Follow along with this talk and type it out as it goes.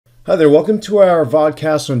Hi there, welcome to our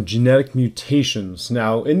vodcast on genetic mutations.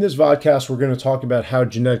 Now, in this vodcast, we're going to talk about how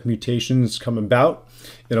genetic mutations come about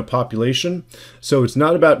in a population. So it's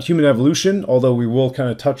not about human evolution, although we will kind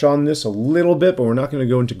of touch on this a little bit, but we're not going to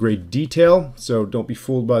go into great detail, so don't be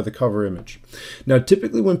fooled by the cover image. Now,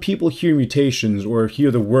 typically when people hear mutations or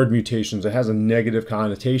hear the word mutations, it has a negative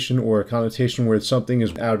connotation or a connotation where something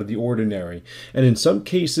is out of the ordinary. And in some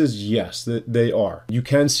cases, yes, they are. You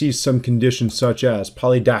can see some conditions such as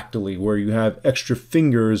polydactyly, where you have extra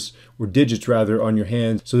fingers or digits rather on your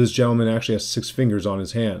hand. So this gentleman actually has 6 fingers on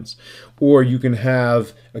his hands. Or you can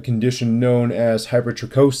have a condition known as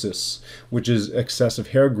hypertrichosis, which is excessive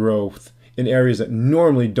hair growth in areas that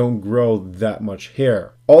normally don't grow that much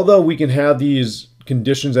hair. Although we can have these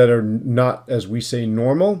conditions that are not, as we say,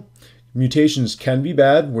 normal, mutations can be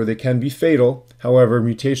bad, where they can be fatal. However,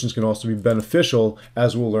 mutations can also be beneficial,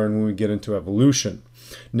 as we'll learn when we get into evolution.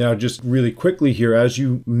 Now, just really quickly here, as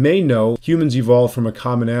you may know, humans evolved from a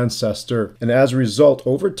common ancestor, and as a result,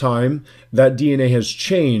 over time, that DNA has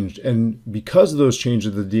changed, and because of those changes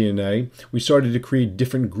of the DNA, we started to create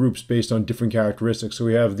different groups based on different characteristics. So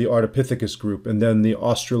we have the Ardipithecus group, and then the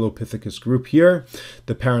Australopithecus group here,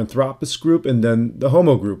 the Paranthropus group, and then the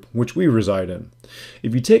Homo group, which we reside in.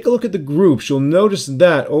 If you take a look at the groups, you'll notice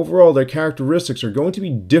that overall their characteristics are going to be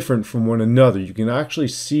different from one another. You can actually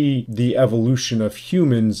see the evolution of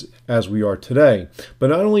humans as we are today. But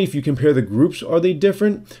not only if you compare the groups are they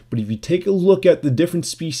different, but if you take a look at the different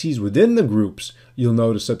species within the groups, you'll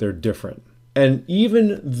notice that they're different. And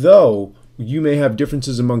even though you may have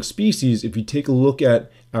differences among species, if you take a look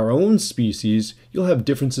at our own species, you'll have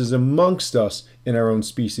differences amongst us in our own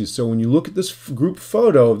species. So when you look at this group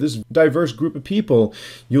photo of this diverse group of people,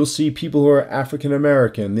 you'll see people who are African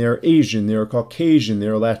American, they're Asian, they're Caucasian,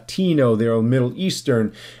 they're Latino, they're Middle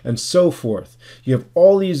Eastern, and so forth. You have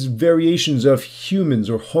all these variations of humans,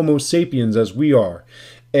 or Homo sapiens as we are.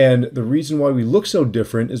 And the reason why we look so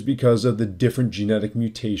different is because of the different genetic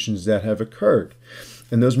mutations that have occurred.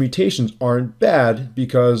 And those mutations aren't bad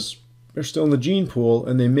because they're still in the gene pool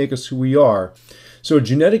and they make us who we are. So a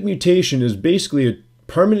genetic mutation is basically a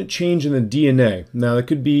permanent change in the DNA. Now, that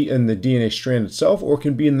could be in the DNA strand itself, or it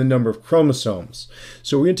can be in the number of chromosomes.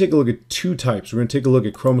 So we're going to take a look at 2 types. We're going to take a look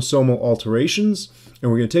at chromosomal alterations,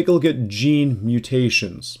 and we're going to take a look at gene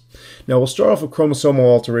mutations. Now, we'll start off with chromosomal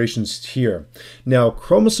alterations here. Now,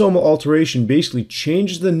 chromosomal alteration basically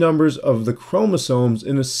changes the numbers of the chromosomes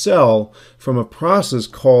in a cell from a process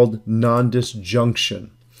called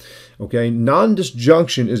non-disjunction. Okay,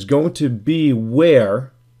 non-disjunction is going to be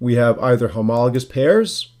where we have either homologous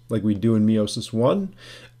pairs, like we do in meiosis 1,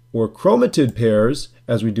 or chromatid pairs,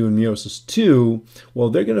 as we do in meiosis 2. Well,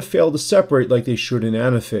 they're going to fail to separate like they should in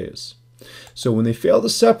anaphase. So when they fail to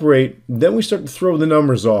separate, then we start to throw the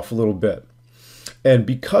numbers off a little bit. And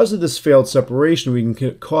because of this failed separation, we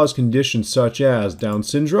can cause conditions such as Down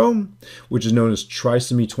syndrome, which is known as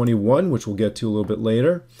trisomy 21, which we'll get to a little bit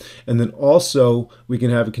later. And then also we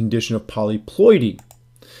can have a condition of polyploidy,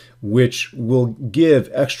 which will give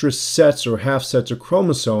extra sets or half sets of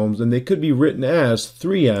chromosomes, and they could be written as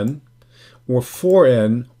 3n or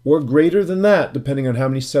 4n or greater than that, depending on how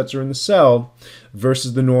many sets are in the cell,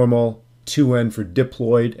 versus the normal 2n for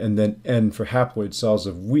diploid and then n for haploid cells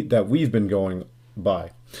that we've been going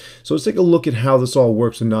by. So let's take a look at how this all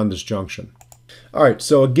works in non-disjunction. All right,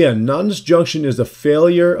 so again, non-disjunction is a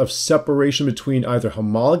failure of separation between either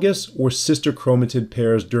homologous or sister chromatid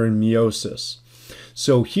pairs during meiosis.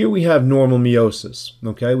 So here we have normal meiosis.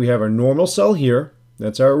 Okay, we have our normal cell here.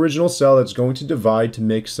 That's our original cell that's going to divide to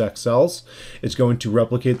make sex cells. It's going to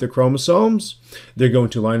replicate the chromosomes. They're going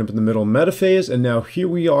to line up in the middle metaphase, and now here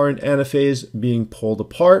we are in anaphase being pulled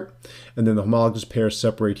apart, and then the homologous pairs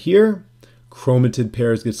separate here. Chromatid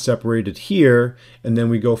pairs get separated here, and then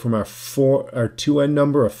we go from our 2n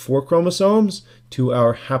number of 4 chromosomes to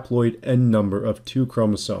our haploid n number of 2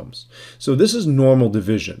 chromosomes. So this is normal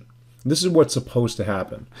division. This is what's supposed to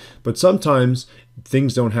happen. But sometimes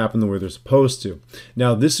things don't happen the way they're supposed to.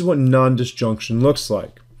 Now, this is what non-disjunction looks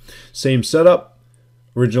like. Same setup,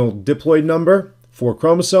 original diploid number, 4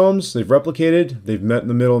 chromosomes, they've replicated, they've met in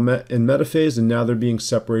the middle in metaphase, and now they're being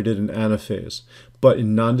separated in anaphase. But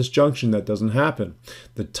in non-disjunction, that doesn't happen.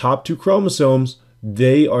 The top 2 chromosomes,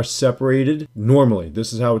 they are separated normally.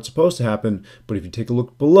 This is how it's supposed to happen. But if you take a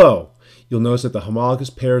look below, you'll notice that the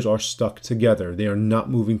homologous pairs are stuck together. They are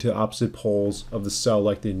not moving to opposite poles of the cell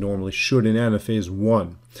like they normally should in anaphase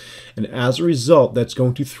 1. And as a result, that's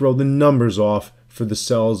going to throw the numbers off for the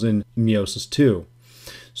cells in meiosis 2.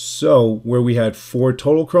 So where we had 4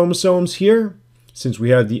 total chromosomes here, since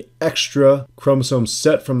we had the extra chromosome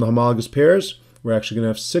set from the homologous pairs, we're actually going to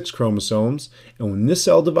have 6 chromosomes. And when this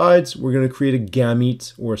cell divides, we're going to create a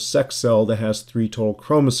gamete or a sex cell that has 3 total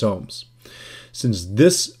chromosomes. Since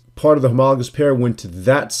this part of the homologous pair went to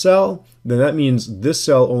that cell, then that means this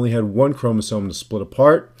cell only had 1 chromosome to split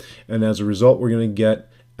apart. And as a result, we're going to get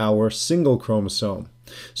our single chromosome.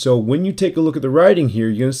 So when you take a look at the writing here,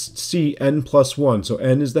 you're going to see n plus 1. So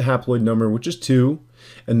n is the haploid number, which is 2.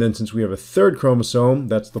 And then since we have a 3rd chromosome,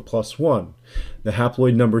 that's the plus 1. The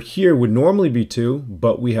haploid number here would normally be 2,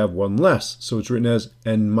 but we have 1 less. So it's written as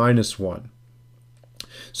n minus 1.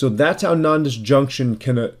 So that's how non-disjunction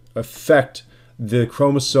can affect the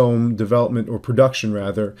chromosome development, or production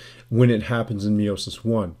rather, when it happens in meiosis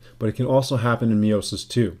 1. But it can also happen in meiosis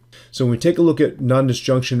 2. So when we take a look at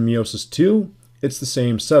non-disjunction in meiosis 2, it's the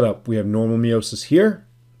same setup. We have normal meiosis here,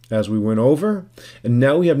 as we went over, and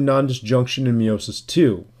now we have non-disjunction in meiosis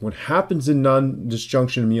 2. What happens in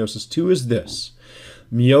non-disjunction in meiosis 2 is this.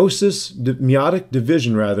 Meiotic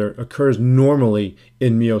division occurs normally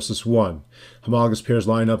in meiosis 1. Homologous pairs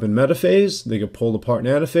line up in metaphase, they get pulled apart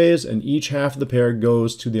in anaphase, and each half of the pair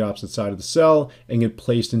goes to the opposite side of the cell and get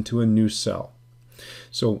placed into a new cell.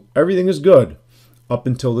 So everything is good up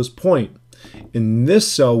until this point. In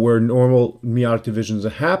this cell where normal meiotic divisions are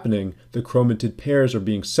happening, the chromatid pairs are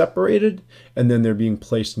being separated and then they're being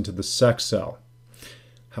placed into the sex cell.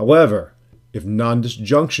 However, if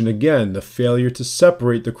non-disjunction, again, the failure to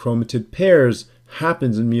separate the chromatid pairs,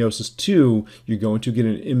 happens in meiosis 2, you're going to get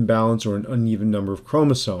an imbalance or an uneven number of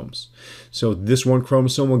chromosomes. So this 1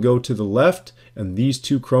 chromosome will go to the left, and these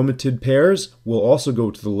 2 chromatid pairs will also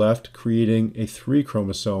go to the left, creating a 3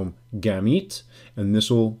 chromosome gamete. And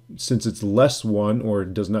this will, since it's less 1, or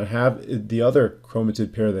does not have the other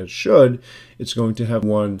chromatid pair that it should, it's going to have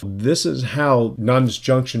 1. This is how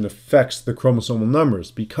non-disjunction affects the chromosomal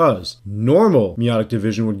numbers, because normal meiotic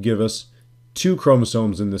division would give us 2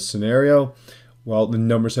 chromosomes in this scenario. Well, the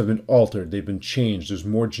numbers have been altered. They've been changed. There's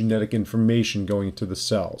more genetic information going into the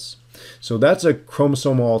cells. So that's a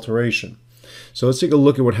chromosomal alteration. So let's take a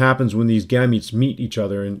look at what happens when these gametes meet each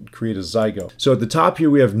other and create a zygote. So at the top here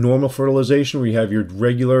we have normal fertilization, where you have your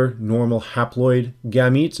regular normal haploid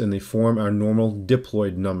gametes and they form our normal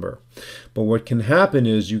diploid number. But what can happen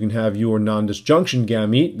is you can have your non-disjunction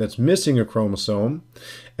gamete that's missing a chromosome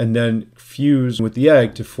and then fuse with the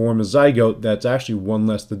egg to form a zygote that's actually 1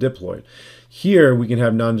 less the diploid. Here we can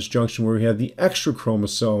have non-disjunction where we have the extra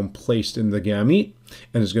chromosome placed in the gamete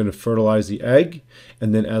and is going to fertilize the egg.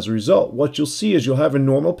 And then as a result, what you'll see is you'll have a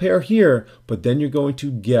normal pair here, but then you're going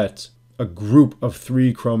to get a group of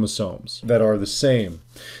 3 chromosomes that are the same.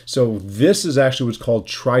 So this is actually what's called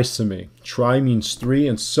trisomy. Tri means 3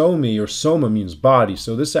 and somi or soma means body.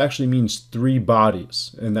 So this actually means 3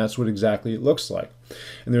 bodies, and that's what exactly it looks like.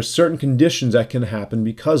 And there's certain conditions that can happen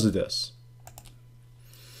because of this.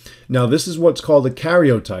 Now this is what's called a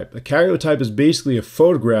karyotype. A karyotype is basically a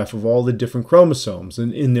photograph of all the different chromosomes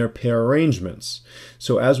and in their pair arrangements.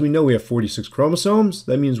 So as we know, we have 46 chromosomes.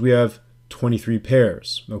 That means we have 23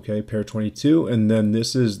 pairs. Okay, pair 22, and then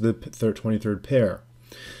this is the 23rd pair.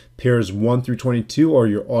 Pairs 1 through 22 are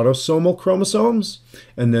your autosomal chromosomes,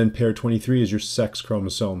 and then pair 23 is your sex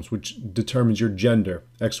chromosomes, which determines your gender,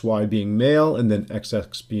 XY being male and then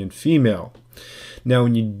XX being female. Now,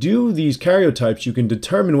 when you do these karyotypes, you can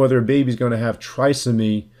determine whether a baby is going to have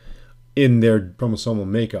trisomy in their chromosomal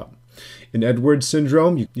makeup. In Edwards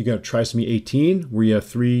syndrome, you have trisomy 18, where you have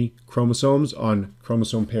 3 chromosomes on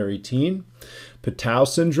chromosome pair 18. Patau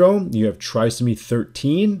syndrome, you have trisomy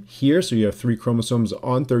 13 here, so you have 3 chromosomes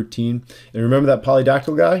on 13. And remember that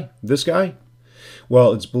polydactyl guy, this guy?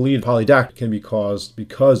 Well, it's believed polydactyl can be caused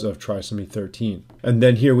because of trisomy 13. And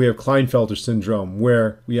then here we have Klinefelter syndrome,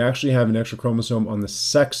 where we actually have an extra chromosome on the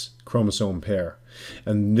sex chromosome pair.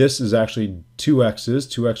 And this is actually 2 X's,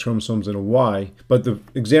 2 X chromosomes and a Y. But the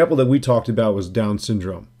example that we talked about was Down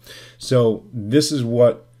syndrome. So this is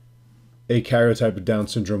what a karyotype of Down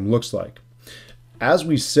syndrome looks like. As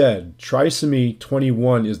we said, trisomy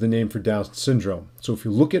 21 is the name for Down syndrome. So if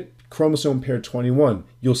you look at chromosome pair 21,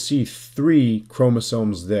 you'll see 3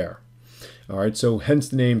 chromosomes there. All right, so hence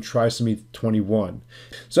the name trisomy 21.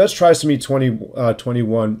 So that's trisomy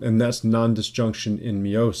 21, and that's non-disjunction in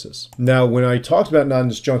meiosis. Now, when I talked about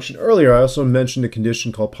non-disjunction earlier, I also mentioned a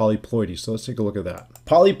condition called polyploidy. So let's take a look at that.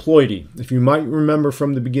 Polyploidy, if you might remember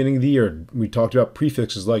from the beginning of the year, we talked about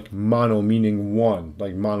prefixes like mono, meaning 1,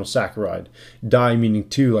 like monosaccharide, di, meaning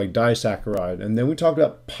 2, like disaccharide. And then we talked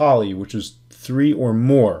about poly, which is 3 or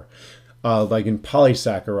more, like in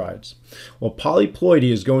polysaccharides. Well,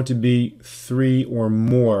 polyploidy is going to be 3 or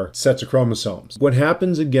more sets of chromosomes. What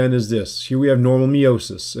happens again is this. Here we have normal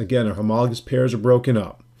meiosis. Again, our homologous pairs are broken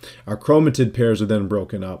up. Our chromatid pairs are then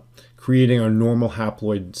broken up, creating our normal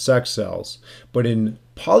haploid sex cells. But in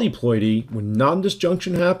polyploidy, when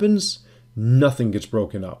non-disjunction happens, nothing gets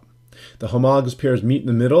broken up. The homologous pairs meet in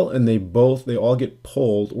the middle, and they all get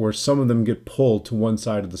pulled, or some of them get pulled to one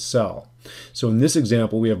side of the cell. So in this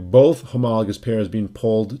example, we have both homologous pairs being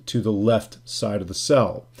pulled to the left side of the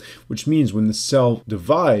cell, which means when the cell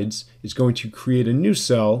divides, it's going to create a new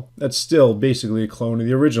cell that's still basically a clone of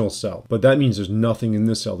the original cell. But that means there's nothing in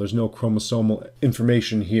this cell. There's no chromosomal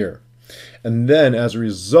information here. And then as a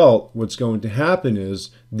result, what's going to happen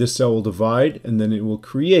is this cell will divide, and then it will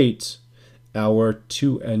create our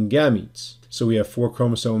 2N gametes. So we have 4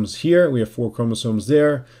 chromosomes here, we have 4 chromosomes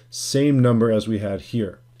there, same number as we had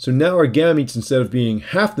here. So now our gametes, instead of being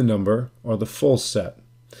half the number, are the full set.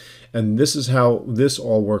 And this is how this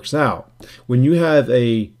all works out. When you have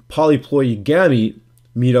a polyploidy gamete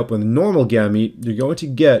meet up with a normal gamete, you're going to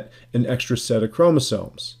get an extra set of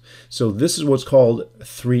chromosomes. So this is what's called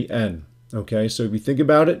 3N. Okay, so if you think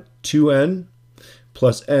about it, 2N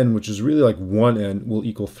plus N, which is really like 1N, will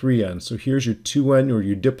equal 3N. So here's your 2N, or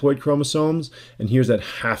your diploid chromosomes, and here's that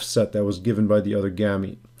half set that was given by the other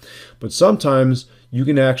gamete. But sometimes you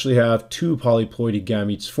can actually have 2 polyploidy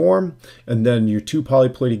gametes form, and then your 2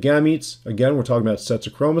 polyploidy gametes, again, we're talking about sets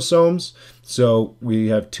of chromosomes. So we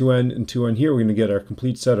have 2N and 2N here. We're going to get our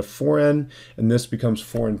complete set of 4N, and this becomes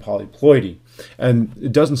 4N polyploidy. And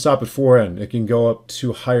it doesn't stop at 4N. It can go up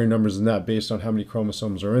to higher numbers than that based on how many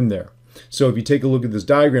chromosomes are in there. So if you take a look at this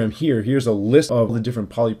diagram here, here's a list of the different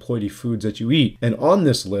polyploidy foods that you eat. And on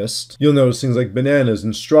this list, you'll notice things like bananas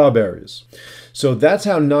and strawberries. So that's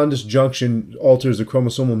how non-disjunction alters the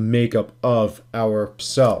chromosomal makeup of our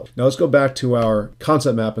cell. Now let's go back to our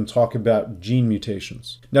concept map and talk about gene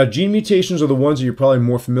mutations. Now gene mutations are the ones that you're probably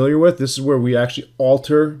more familiar with. This is where we actually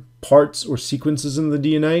alter parts or sequences in the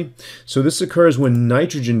DNA. So this occurs when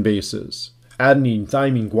nitrogen bases, adenine,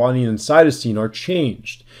 thymine, guanine, and cytosine are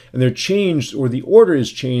changed. And they're changed, or the order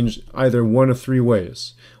is changed, either one of 3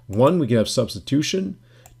 ways. 1, we can have substitution.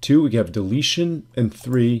 2, we can have deletion. And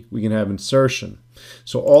 3, we can have insertion.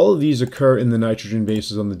 So all of these occur in the nitrogen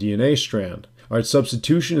bases on the DNA strand. All right,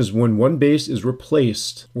 substitution is when one base is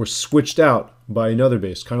replaced or switched out by another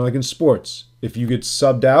base, kind of like in sports. If you get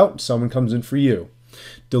subbed out, someone comes in for you.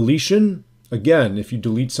 Deletion, again, if you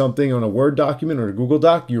delete something on a Word document or a Google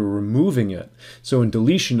Doc, you're removing it. So in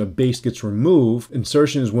deletion, a base gets removed.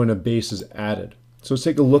 Insertion is when a base is added. So let's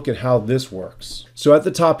take a look at how this works. So at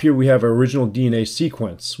the top here, we have our original DNA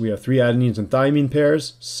sequence. We have 3 adenines and thymine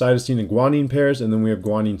pairs, cytosine and guanine pairs, and then we have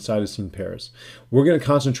guanine cytosine pairs. We're going to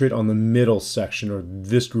concentrate on the middle section, or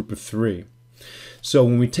this group of 3. So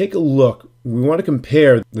when we take a look, we want to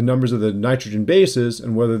compare the numbers of the nitrogen bases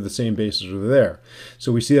and whether the same bases are there.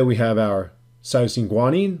 So we see that we have our cytosine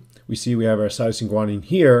guanine, we see we have our cytosine guanine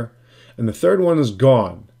here, and the third one is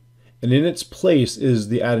gone. And in its place is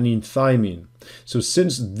the adenine thymine. So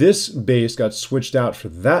since this base got switched out for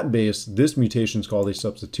that base, this mutation is called a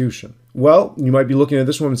substitution. Well, you might be looking at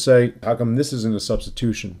this one and say, how come this isn't a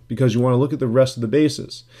substitution? Because you want to look at the rest of the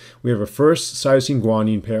bases. We have our first cytosine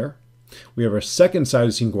guanine pair, we have our second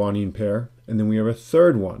cytosine guanine pair, and then we have a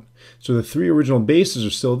third one. So the 3 original bases are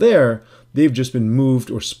still there. They've just been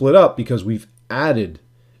moved or split up because we've added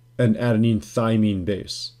an adenine thymine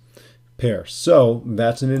base pair. So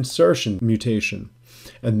that's an insertion mutation.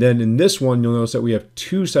 And then in this one, you'll notice that we have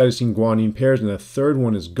 2 cytosine guanine pairs, and the third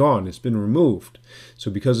one is gone. It's been removed.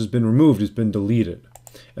 So because it's been removed, it's been deleted.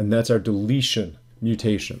 And that's our deletion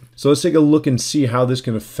mutation. So let's take a look and see how this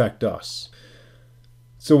can affect us.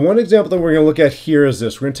 So one example that we're going to look at here is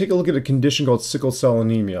this. We're going to take a look at a condition called sickle cell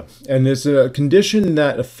anemia. And it's a condition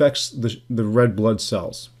that affects the red blood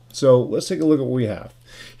cells. So let's take a look at what we have.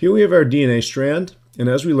 Here we have our DNA strand. And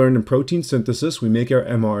as we learned in protein synthesis, we make our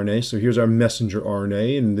mRNA. So here's our messenger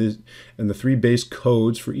RNA and the 3 base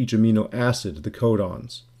codes for each amino acid, the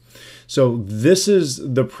codons. So this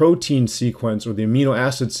is the protein sequence, or the amino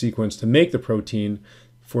acid sequence, to make the protein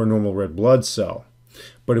for a normal red blood cell.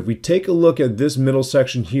 But if we take a look at this middle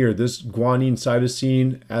section here, this guanine,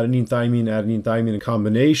 cytosine, adenine, thymine in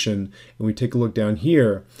combination, and we take a look down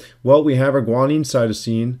here, well, we have our guanine,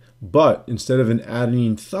 cytosine, but instead of an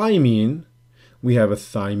adenine, thymine, we have a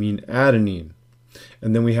thymine, adenine.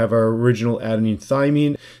 And then we have our original adenine,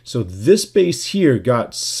 thymine. So this base here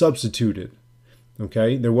got substituted.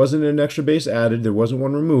 Okay, there wasn't an extra base added, there wasn't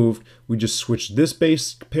one removed. We just switched this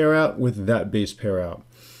base pair out with that base pair out.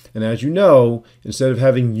 And as you know, instead of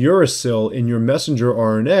having uracil in your messenger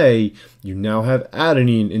RNA, you now have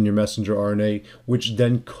adenine in your messenger RNA, which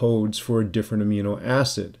then codes for a different amino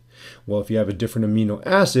acid. Well, if you have a different amino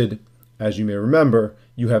acid, as you may remember,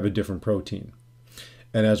 you have a different protein.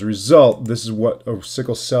 And as a result, this is what a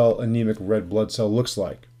sickle cell anemic red blood cell looks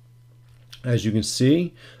like. As you can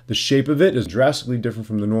see, the shape of it is drastically different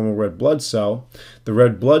from the normal red blood cell. The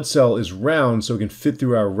red blood cell is round, so it can fit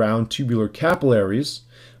through our round tubular capillaries,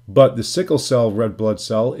 but the sickle cell red blood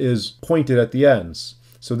cell is pointed at the ends.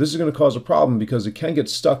 So this is going to cause a problem because it can get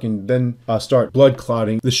stuck and then start blood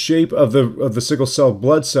clotting. The shape of the sickle cell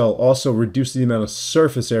blood cell also reduces the amount of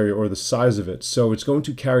surface area or the size of it. So it's going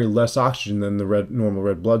to carry less oxygen than the normal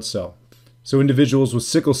red blood cell. So individuals with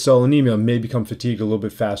sickle cell anemia may become fatigued a little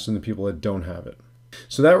bit faster than the people that don't have it.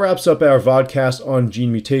 So that wraps up our vodcast on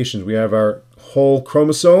gene mutations. We have our whole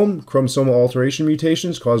chromosome, chromosomal alteration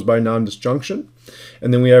mutations caused by non-disjunction.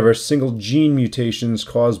 And then we have our single gene mutations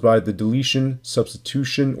caused by the deletion,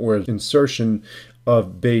 substitution, or insertion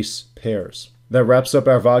of base pairs. That wraps up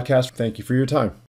our vodcast. Thank you for your time.